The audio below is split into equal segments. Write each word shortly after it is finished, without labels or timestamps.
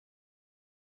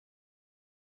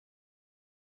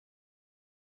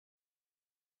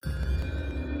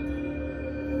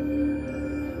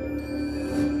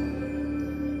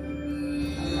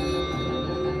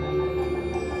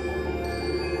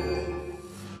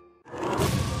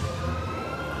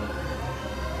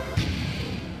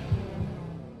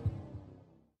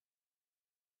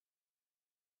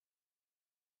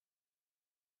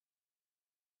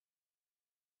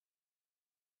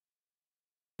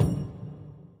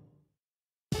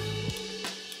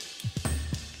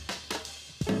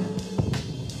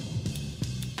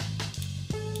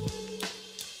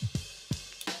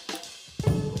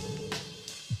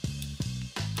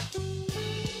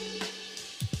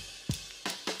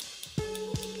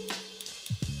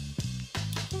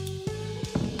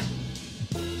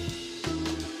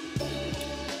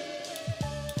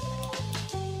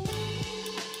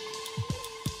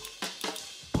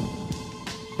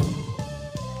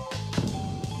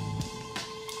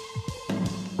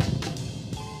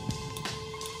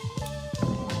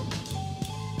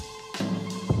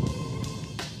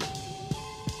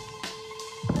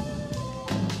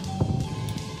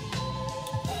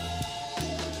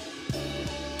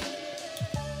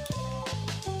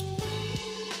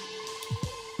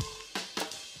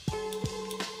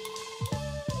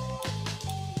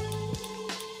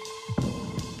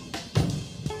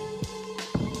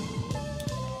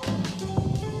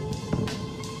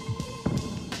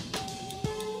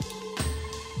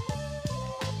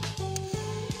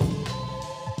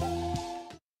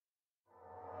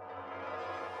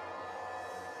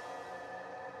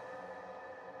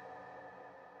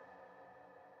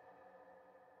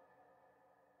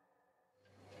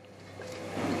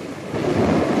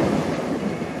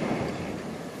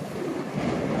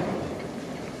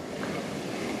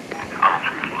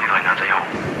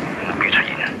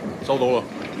收到啦。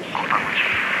覺得好似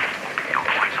有個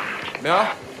位陣。咩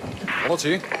啊？講多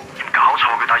次。搞錯，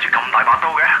佢帶住咁大把刀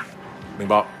嘅。明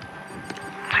白。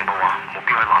情報話目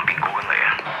標喺南邊過緊嚟啊。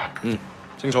嗯，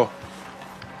清楚。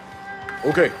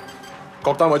OK，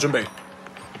 各單位準備，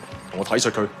同我睇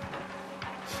實佢。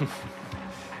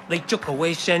你捉個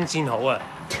Wei Shen 先好啊。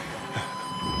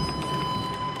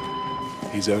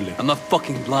He's only. I'm not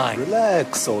fucking blind.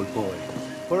 Relax, old boy.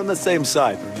 We're on the same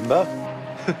side, remember?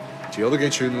 條友都幾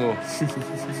串喎。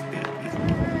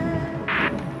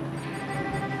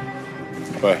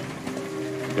喂，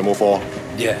有冇貨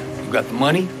Yeah, you got the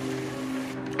money?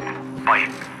 喂，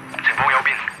情況有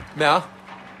變。咩啊？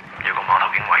有個碼頭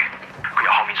警衛，佢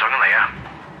由後面上緊嚟啊！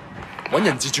揾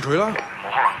人截住佢啦。冇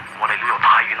可能，我哋呢度太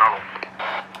遠啦路。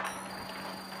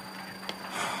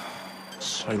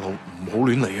細路唔好亂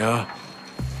嚟啊！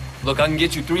 Look, I can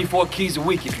get you 3-4 keys a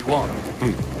week if you want.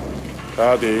 睇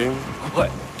下點。What?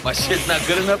 My shit's not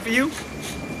good enough for you?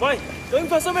 喂，究竟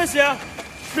發生咩事啊？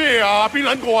咩啊？邊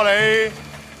撚個啊你？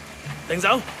停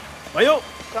手，咪喐！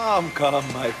 Come,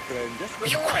 my friend. Just Are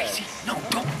you crazy? No,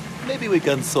 don't. maybe we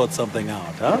can sort something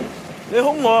out, huh? 你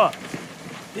兇我啊！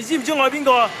你知唔知我係邊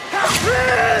個啊？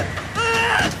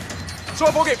所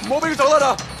有伙計唔好俾佢走得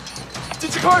啦！截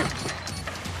住佢！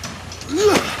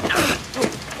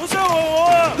好傷害我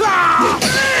啊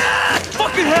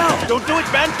Fucking hell!！Don't do it,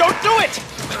 man! Don't do it!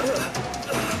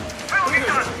 香港警察，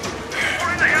過嚟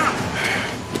嚟啊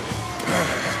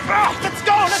Let's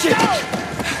go! Let's go!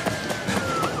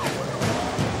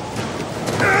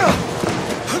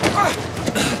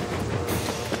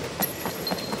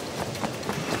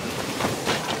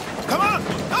 Come on!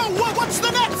 Oh, what's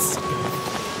the next?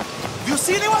 You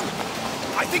see anyone?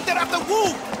 I think they're after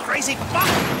Wu! Crazy fuck!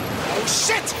 Oh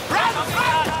shit! Run!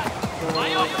 Run!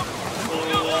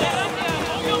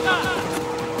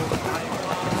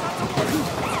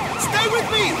 Stay with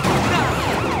me!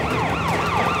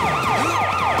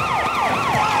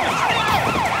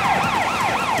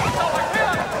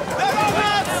 They're on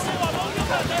us!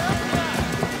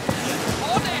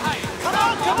 Come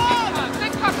on, come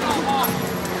on!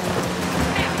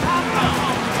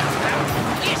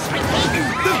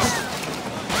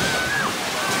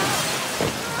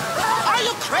 Are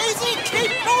you crazy?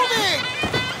 Keep moving!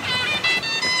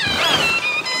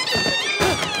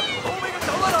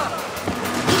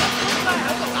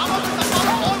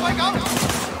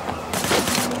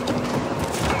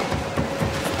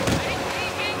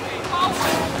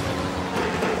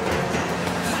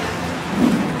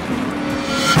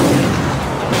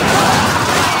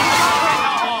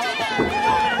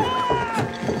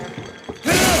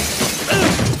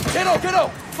 企度，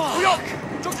唔好喐，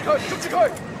捉住佢，捉住佢，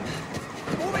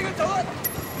唔好俾佢走啦！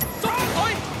捉住佢，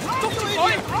捉住佢，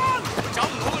走唔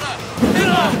到噶啦！呢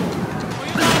啦，我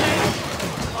要拉你，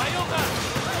快喐啊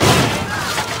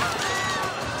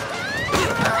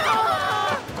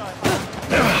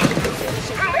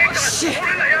！Shit！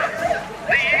 嚟啊！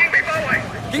你已經被包圍。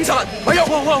警察，咪喐！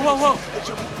哇！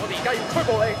我哋而家要拘捕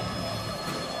你。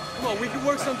Come on, we can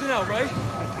work something out, right？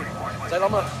 唔使諗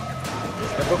啦。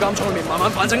入個監倉裏面慢慢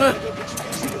反省啦。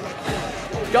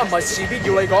而家唔係事必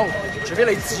要你講，除非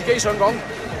你自己想講。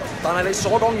但係你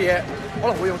所講嘅嘢可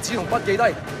能會用紙同筆記低，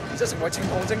然之後成為呈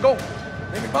堂證供。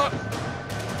你明白？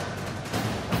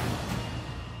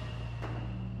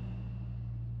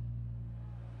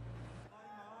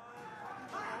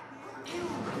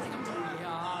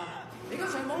你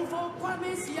嗰場網課關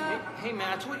咩事啊 Hey man,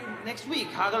 I told you next week，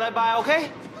下個禮拜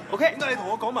OK？OK？ 點解你同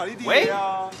我講埋呢啲嘢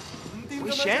啊？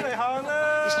 Wait, Shen?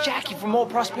 It's Jackie from Old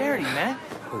Prosperity, man.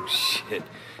 Oh shit.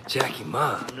 Jackie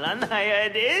Ma. Lanaya,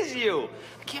 it is you.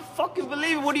 I can't fucking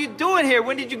believe it. What are you doing here?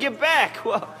 When did you get back?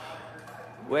 Well,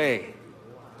 wait.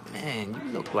 Man,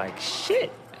 you look like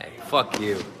shit. Hey, fuck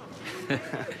you.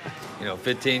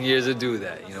 15 years to do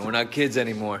that. We're not kids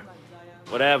anymore.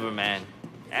 Whatever, man.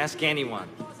 Ask anyone.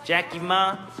 Jackie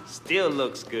Ma still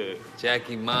looks good.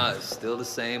 Jackie Ma is still the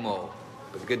same old.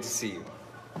 But good to see you.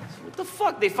 What the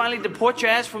fuck? They finally deport your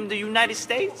ass from the United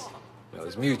States? It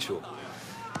was mutual.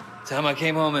 Time I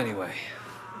came home anyway.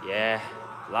 Yeah,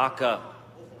 lock up.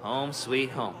 Home sweet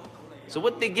home. So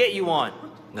what they get you on?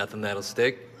 Nothing that'll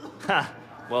stick. Ha!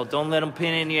 Well, don't let them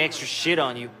pin any extra shit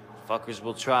on you. Fuckers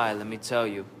will try, let me tell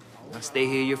you. Once they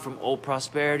hear you're from Old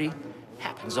Prosperity,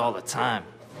 happens all the time.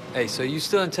 Hey, so you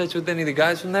still in touch with any of the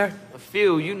guys from there? A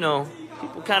few,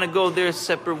 people kind of go their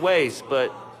separate ways,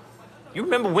 but... You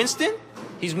remember Winston?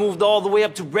 He's moved all the way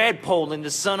up to Redpole in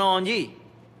the Sun On Yi.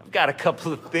 I've got a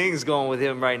couple of things going with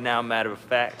him right now, matter of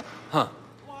fact. Huh.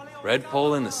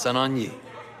 Redpole and the Sun On Yi.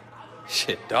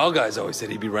 Shit, Dog Eyes always said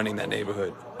he'd be running that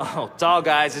neighborhood. Oh, Dog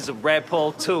Eyes is a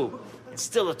Redpole too. And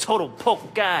still a total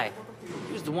poke guy.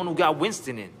 He was the one who got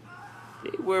Winston in.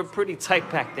 They were pretty tight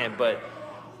back then, but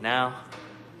now...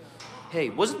 Hey,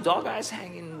 wasn't Dog Eyes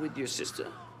hanging with your sister?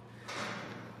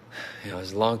 Yeah, it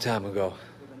was a long time ago.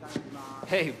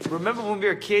 Hey, remember when we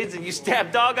were kids and you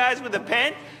stabbed Dog Eyes with a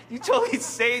pen? You totally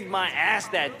saved my ass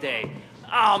that day.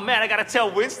 Oh man, I gotta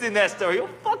tell Winston that story. He'll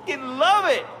fucking love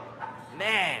it.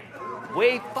 Man,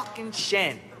 Wei fucking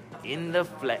Shen in the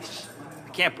flesh. I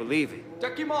can't believe it.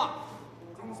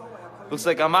 Looks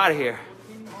like I'm out of here.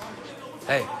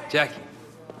 Hey, Jackie.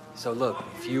 So look,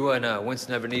 if you and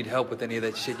Winston ever need help with any of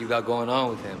that shit you got going on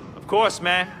with him... Of course,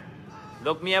 man.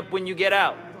 Look me up when you get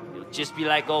out. It'll just be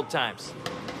like old times.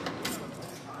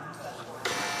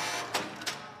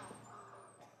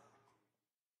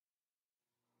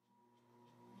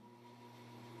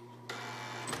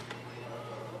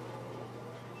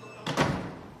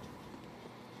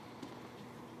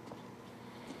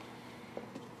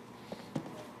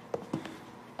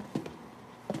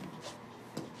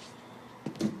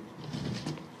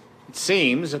 It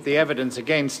seems that the evidence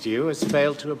against you has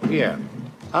failed to appear.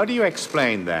 How do you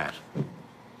explain that?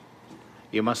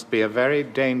 You must be a very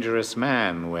dangerous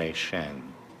man, Wei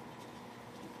Shen.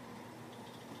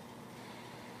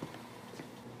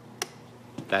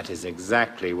 That is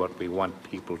exactly what we want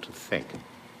people to think.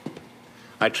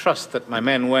 I trust that my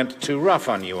men weren't too rough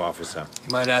on you, officer.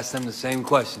 You might ask them the same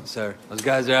question, sir. Those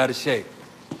guys are out of shape.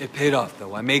 It paid off,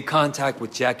 though. I made contact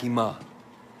with Jackie Ma.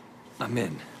 I'm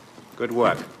in. Good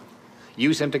work.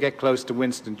 Use him to get close to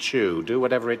Winston Chu. Do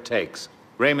whatever it takes.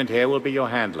 Raymond here will be your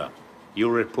handler.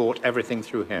 You'll report everything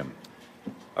through him.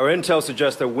 Our intel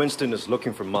suggests that Winston is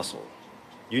looking for muscle.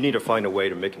 You need to find a way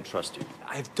to make him trust you.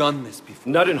 I've done this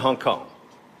before. Not in Hong Kong.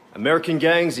 American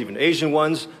gangs, even Asian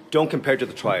ones, don't compare to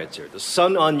the triads here. The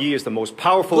Sun On Yee is the most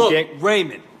powerful gang... Look,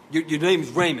 Raymond. Your name's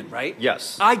Raymond, right?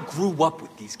 Yes. I grew up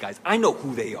with these guys. I know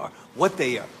who they are, what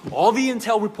they are. All the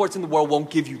intel reports in the world won't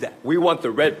give you that. We want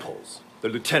the Red Poles, the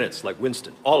lieutenants like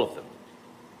Winston, all of them.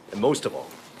 And most of all,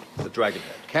 the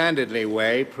Dragonhead. Candidly,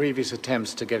 Wei, previous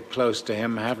attempts to get close to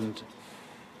him haven't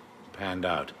panned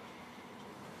out.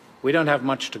 We don't have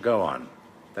much to go on.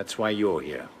 That's why you're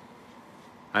here.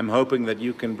 I'm hoping that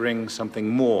you can bring something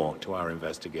more to our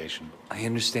investigation. I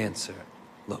understand, sir.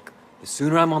 Look, the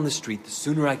sooner I'm on the street, the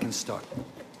sooner I can start.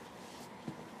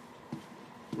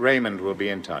 Raymond will be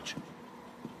in touch.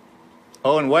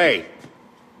 Oh, and Wei,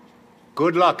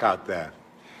 good luck out there.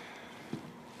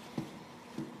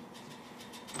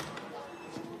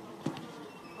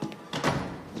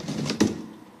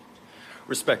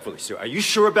 Respectfully, sir, are you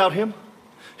sure about him?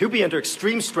 He'll be under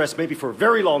extreme stress maybe for a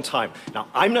very long time. Now,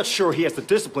 I'm not sure he has the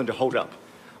discipline to hold up.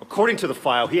 According to the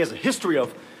file, he has a history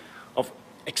of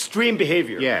extreme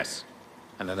behavior. Yes,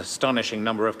 and an astonishing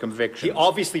number of convictions. He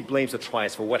obviously blames the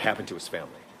triads for what happened to his family.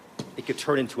 It could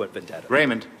turn into a vendetta.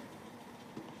 Raymond,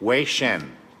 Wei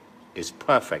Shen is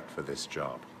perfect for this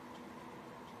job.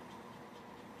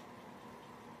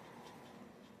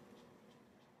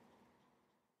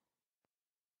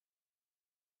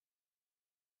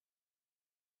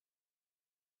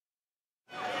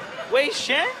 Wei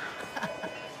Shen?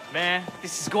 Man,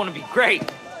 this is going to be great.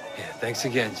 Yeah, thanks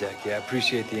again, Jackie. I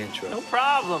appreciate the intro. No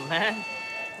problem, man.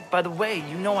 By the way,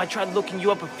 you know I tried looking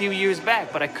you up a few years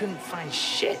back, but I couldn't find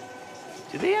shit.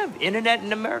 Do they have internet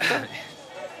in America?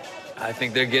 I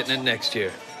think they're getting it next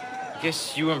year.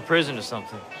 Guess you were in prison or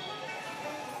something.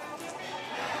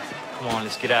 Come on,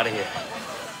 let's get out of here.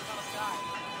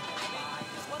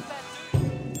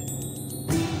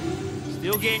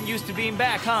 Still getting used to being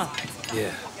back, huh?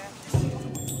 Yeah.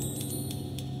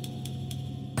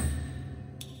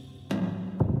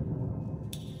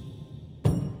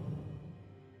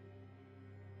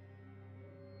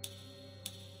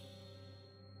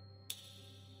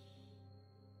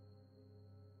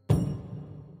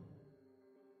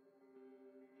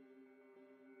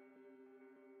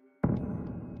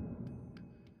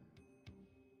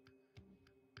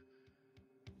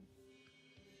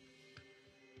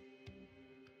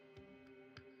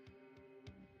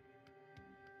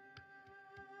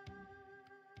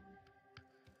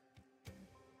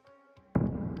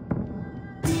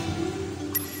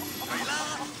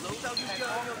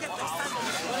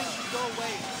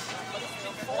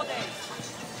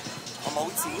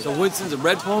 So Winston's a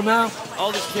red pole now?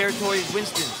 All this territory is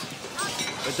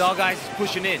Winston's. The Dog Eyes is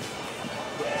pushing in.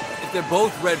 If they're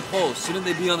both red poles, shouldn't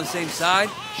they be on the same side?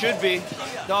 Should be.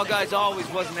 Dog Eyes always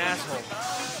was an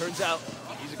asshole. Turns out,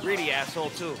 he's a greedy asshole,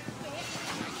 too.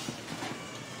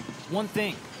 One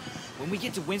thing. When we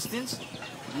get to Winston's,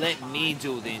 let me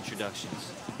do the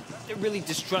introductions. They're really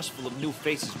distrustful of new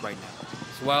faces right now.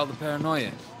 It's wild the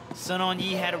paranoia. Sun On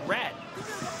Yee had a rat.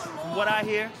 From what I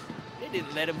hear, they're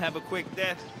didn't let him have a quick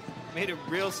death. Made it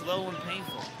real slow and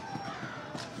painful.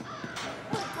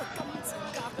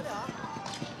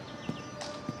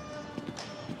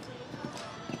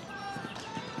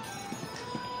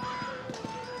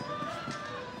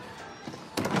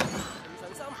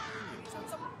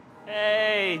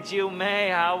 Hey, Jill May,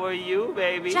 how are you,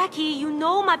 baby? Jackie, you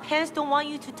know my parents don't want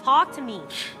you to talk to me.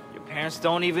 Your parents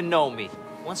don't even know me.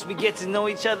 Once we get to know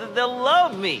each other, they'll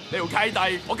love me. 呢條契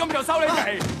弟，我今日就收你皮。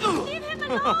Leave him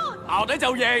alone! 淆底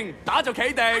就認，打就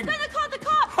企定。I'm gonna call the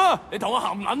cops! 哼！你同我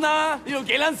含撚啦！呢度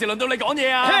幾撚時輪到你講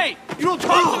嘢啊 Hey, you don't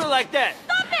talk to her like that.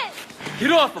 Stop it!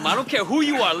 Get off him. I don't care who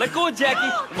you are. Let go of Jackie.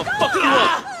 I'm gonna fuck you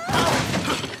up.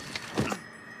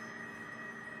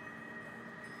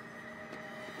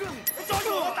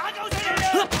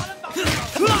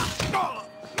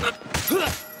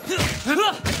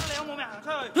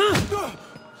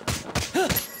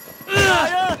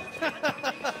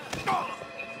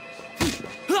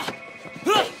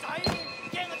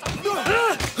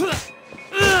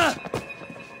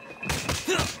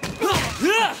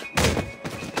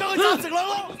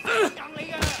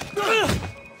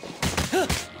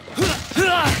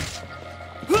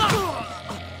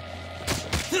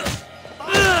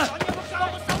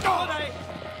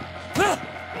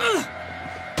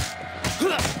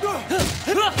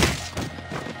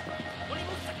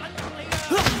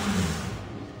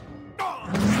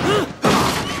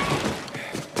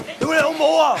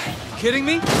 Kidding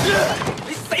me?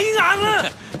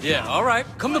 Yeah, all right.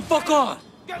 Come the fuck on.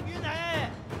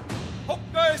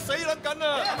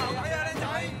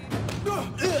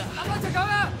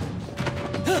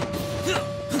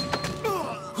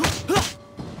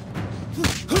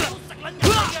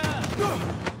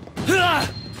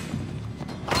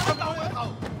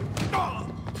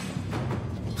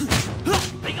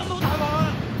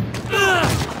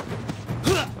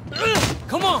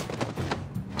 Come on.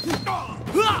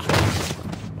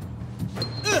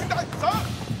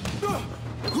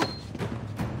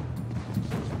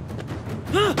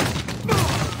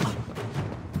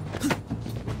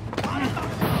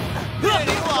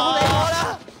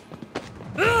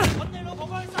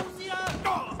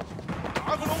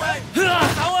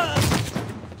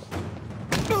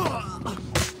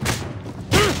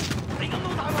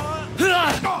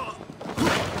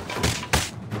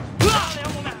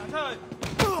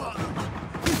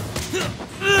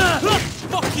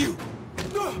 Fuck you!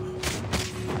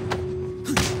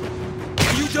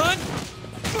 Are you done?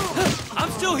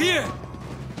 I'm still here!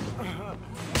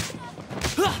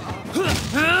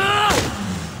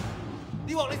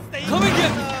 Come and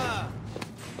get me!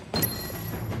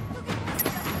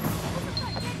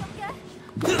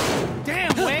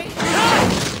 Damn, Wayne!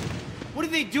 What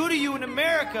did they do to you in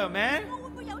America, man?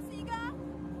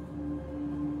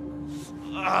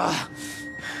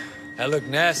 That look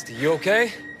nasty. You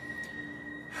okay?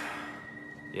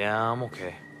 Yeah, I'm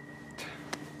okay.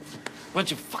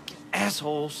 Bunch of fucking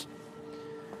assholes.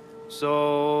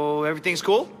 So, everything's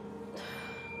cool?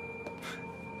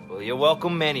 Well, you're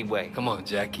welcome anyway. Come on,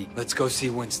 Jackie. Let's go see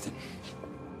Winston.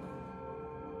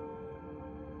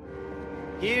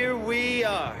 Here we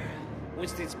are.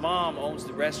 Winston's mom owns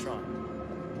the restaurant.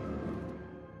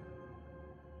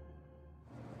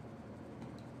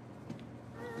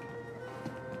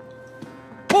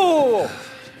 Oh!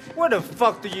 Where the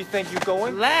fuck do you think you're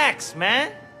going? Relax,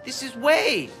 man. This is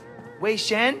Wei. Wei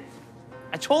Shen.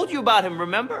 I told you about him,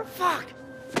 remember? Fuck!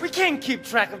 We can't keep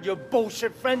track of your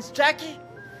bullshit friends, Jackie.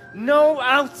 No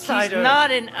outsider. He's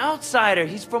not an outsider.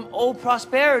 He's from old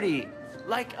prosperity.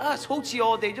 Like us. Hochi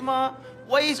all day.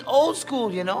 Wei's old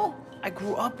school, you know? I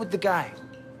grew up with the guy.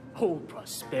 Old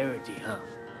prosperity, huh?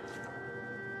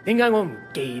 點解我唔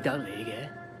記得你嘅？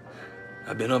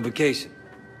 I've been on vacation.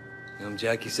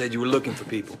 Jackie said you were looking for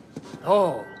people.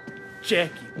 Oh, Jackie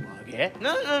話嘅？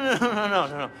 No.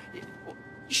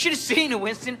 You should have seen it,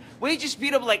 Winston. Wei just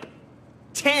beat up like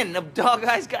 10 of Dog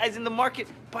Eyes guys in the market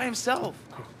by himself.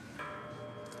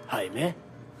 係咩？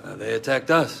 They attacked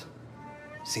us.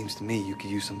 Seems to me you could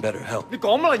use some better help. 你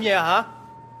講乜嘢嚇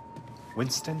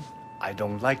 ？Winston, I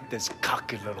don't like this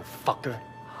cocky little fucker.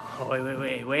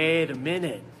 Wait a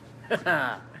minute.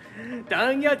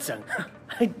 等一陣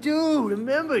I do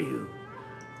remember you.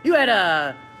 You had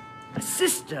a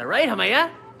sister, right? 係咪啊？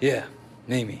 Yeah,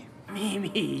 Mimi.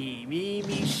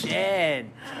 Mimi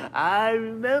Shen. I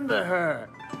remember her.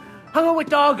 Hung out with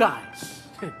Dog Eyes.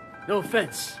 No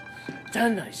offense.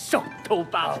 真係熟到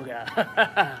爆㗎。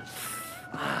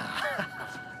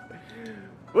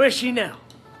Where's she now?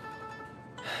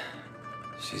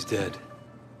 She's dead.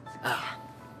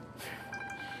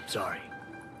 Sorry.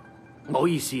 唔好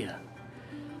意思啊。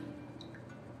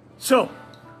So,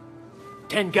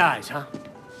 10 guys, huh?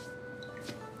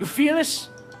 You feel this?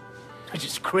 Or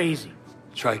just crazy?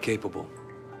 Try capable.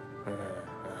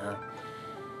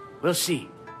 We'll see.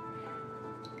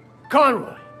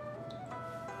 Conroy,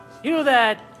 you know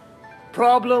that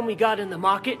problem we got in the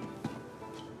market?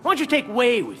 Why don't you take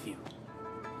Wei with you?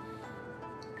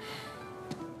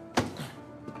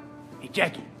 Hey,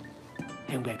 Jackie,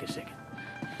 hang back a second.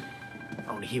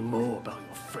 I want to hear more about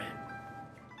your friend.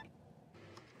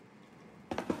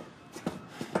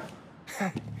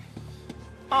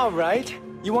 All right.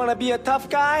 You want to be a tough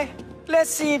guy? Let's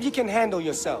see if you can handle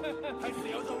yourself.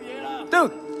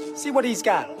 Dude, see what he's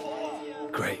got.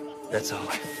 Great. That's all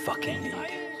I fucking need.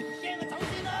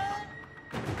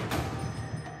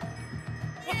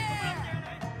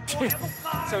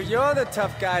 So you're the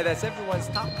tough guy that everyone's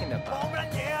talking about.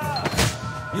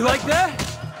 You like that?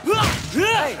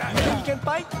 Hey, you think you can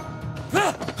fight?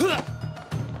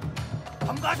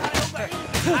 I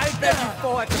bet you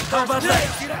fall at the first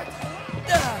place.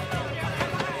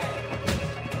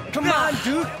 Come on,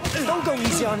 dude. Don't go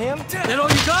easy on him. That all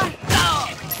you got?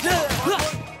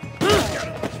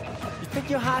 You think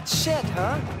you're hot shit,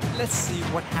 huh? Let's see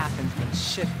what happens when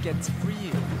shit gets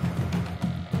real.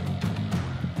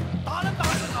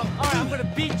 Alright, I'm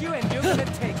gonna beat you and you're gonna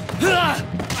take it.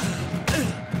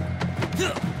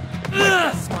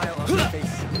 Smile on your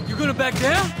face. You gonna back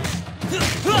down?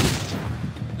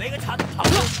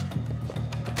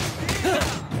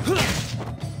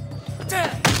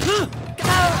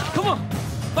 Come on,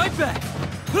 fight back.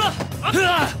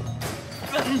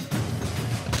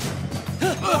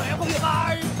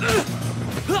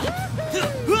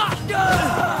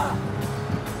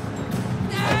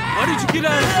 Why did you get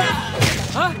out of here?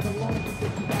 Huh?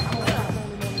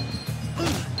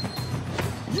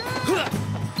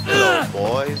 Hello,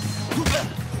 boys.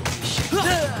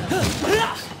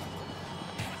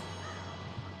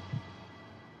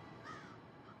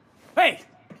 Hey,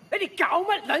 你哋搞乜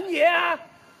撚嘢啊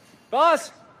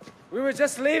Boss, we were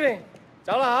just leaving.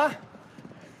 走啦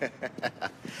吓。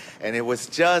 And it was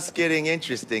just getting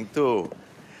interesting, too.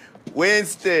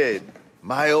 Winston,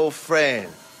 my old friend.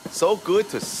 So good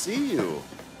to see you.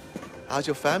 How's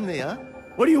your family, huh?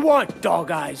 What do you want, dog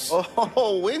eyes?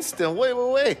 Oh, Winston,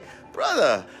 wait.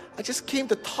 Brother, I just came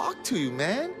to talk to you,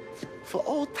 man. For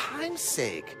old time's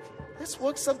sake. Let's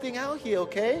work something out here,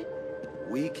 okay?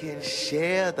 We can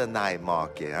share the night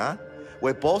market, huh?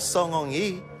 We're both Song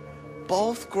Yi,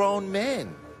 both grown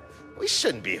men. We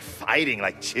shouldn't be fighting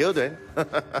like children.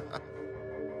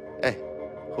 Hey,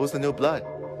 who's the new blood?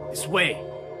 This way.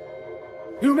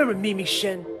 You remember Mimi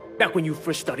Shen? Back when you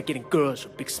first started getting girls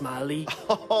from Big Smiley?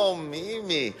 Oh,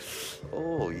 Mimi.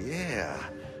 Oh, yeah.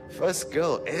 First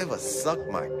girl ever sucked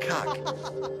my cock.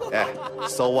 Yeah,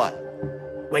 so what?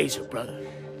 Way's her brother.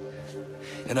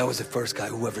 And I was the first guy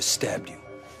who ever stabbed you.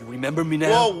 You remember me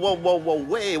now? Whoa,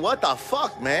 Wei, what the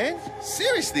fuck, man?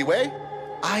 Seriously, Wei?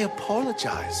 I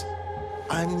apologize.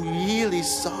 I'm really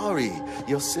sorry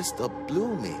your sister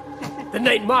blew me. The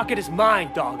night market is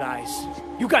mine, dog eyes.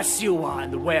 You got Siwa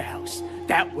in the warehouse.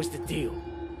 That was the deal.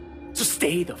 So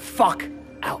stay the fuck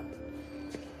out.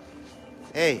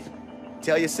 Hey,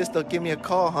 tell your sister to give me a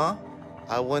call, huh?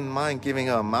 I wouldn't mind giving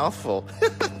her a mouthful.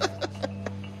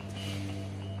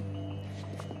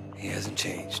 He hasn't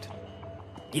changed.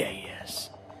 Yeah, he has.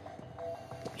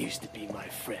 He used to be my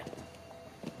friend.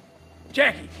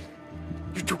 Jackie,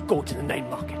 you two go to the night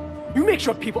market. You make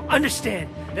sure people understand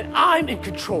that I'm in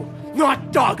control,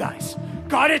 not dog eyes.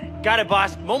 Got it? Got it,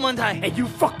 boss. 冇問題. And you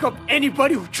fuck up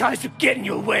anybody who tries to get in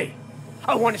your way.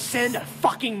 I want to send a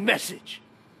fucking message.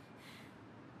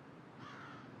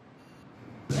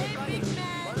 This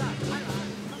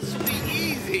will be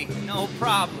easy. No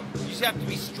problem. You just have to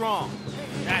be strong.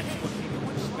 That's what people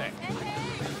expect.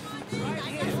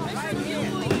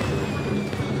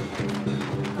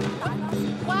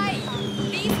 Why?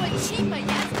 These were cheaper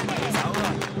yesterday.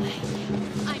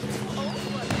 I'm too old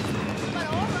for this, but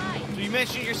all right. So you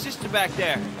mentioned your sister back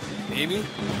there. Amy?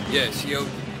 Yeah, she OD'd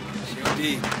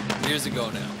years ago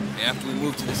now. After we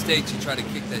moved to the States, she tried to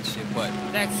kick that shit butt.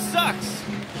 That sucks.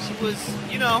 She was,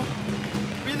 you know,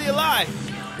 really alive.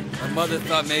 My mother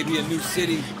thought maybe a new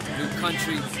city, new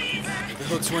country. The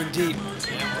hooks weren't deep.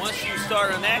 And once you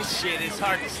start on that shit, it's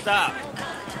hard to stop.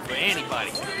 For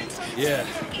anybody. Yeah,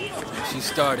 she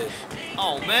started.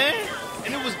 Oh, man.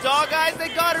 And it was dog eyes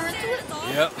that got her into it?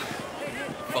 Yep.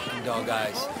 Fucking dog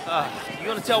eyes. You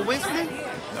gonna tell Winston?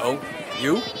 No.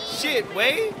 You? Shit,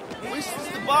 Wade. Winston's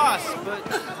the boss, but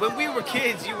when we were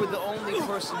kids, you were the only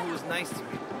person who was nice to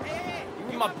me. You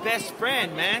were my best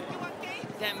friend, man.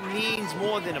 That means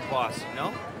more than a boss, you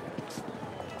know?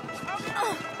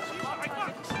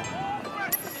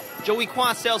 Joey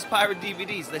Kwan sells pirate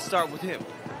DVDs. Let's start with him.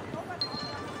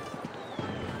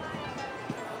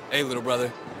 Hey, little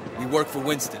brother. We work for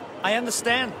Winston. I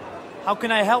understand. How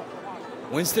can I help?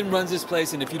 Winston runs this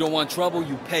place, and if you don't want trouble,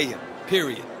 you pay him.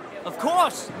 Period. Of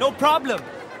course, no problem.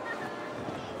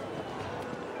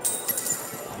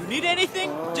 You need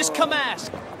anything? Just come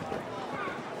ask.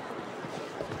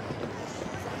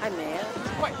 Hi, man.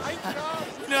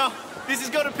 No, this is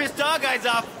gonna piss Dog Eyes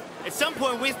off. At some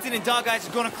point, Winston and Dog Eyes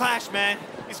are gonna clash, man.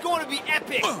 It's going to be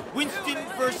epic. Winston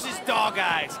versus Dog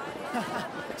Eyes.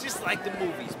 Just like the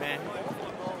movies, man.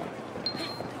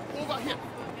 Over here.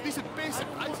 This is basic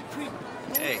ice cream.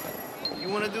 Hey, you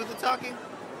wanna do the talking?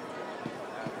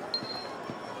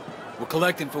 We're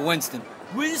collecting for Winston.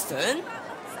 Winston?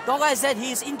 Dog Eye said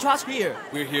he's in charge here.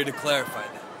 We're here to clarify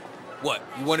that. What,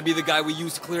 you want to be the guy we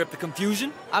use to clear up the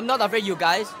confusion? I'm not afraid, you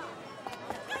guys.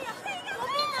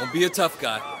 Don't be a tough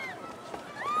guy.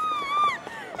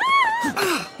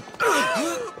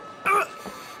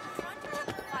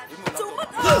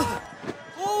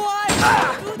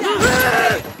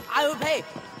 I will pay.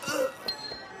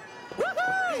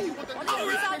 我啲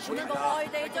披薩全部外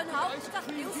地進口，質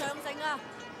料上乘啊！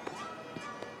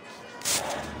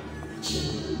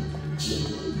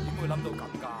點會諗到咁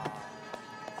㗎？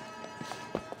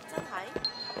真係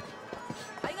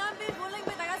睇啱邊款拎俾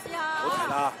大家試下。好睇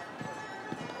啦！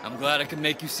 I'm glad I can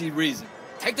make you see reason.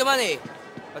 Take the money,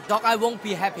 but Dog Eye won't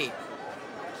be happy.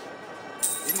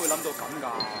 點會諗到咁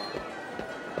㗎？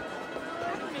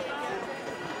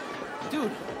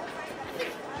 Dude,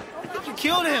 I think you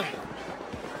killed him.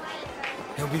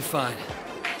 He'll be fine.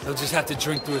 He'll just have to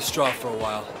drink through a straw for a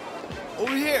while.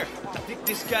 Over here. I think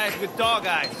this guy's with Dog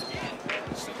Eyes.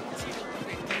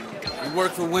 We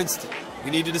work for Winston.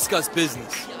 We need to discuss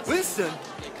business. Winston?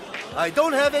 I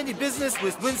don't have any business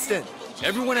with Winston.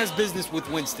 Everyone has business with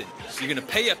Winston. So you're gonna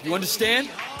pay up, you understand?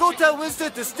 Go tell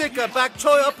Winston to stick a bak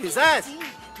choy up his ass.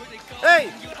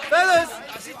 Hey, fellas!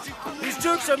 These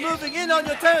jerks are moving in on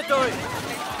your territory.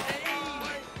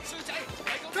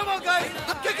 Come on, guys!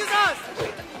 Kick his ass!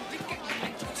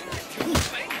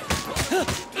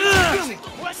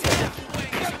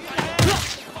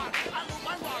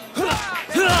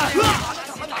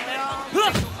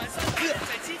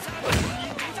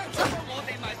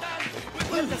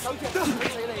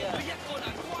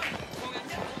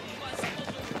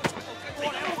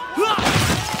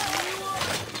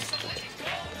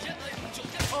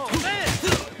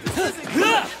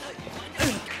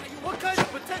 What kind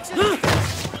of protection is this?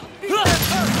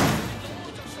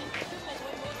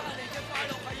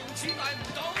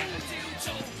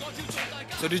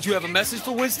 So did you have a message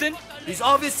for Winston? He's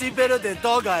obviously better than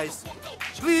Dog Eyes.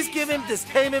 Please give him this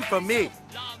payment from me.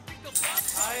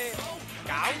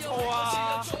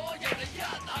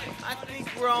 I think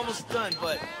we're almost done,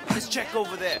 but let's check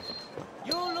over there.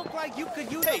 You look like you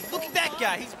could use. Hey, look at that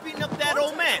guy. He's beating up that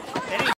old man.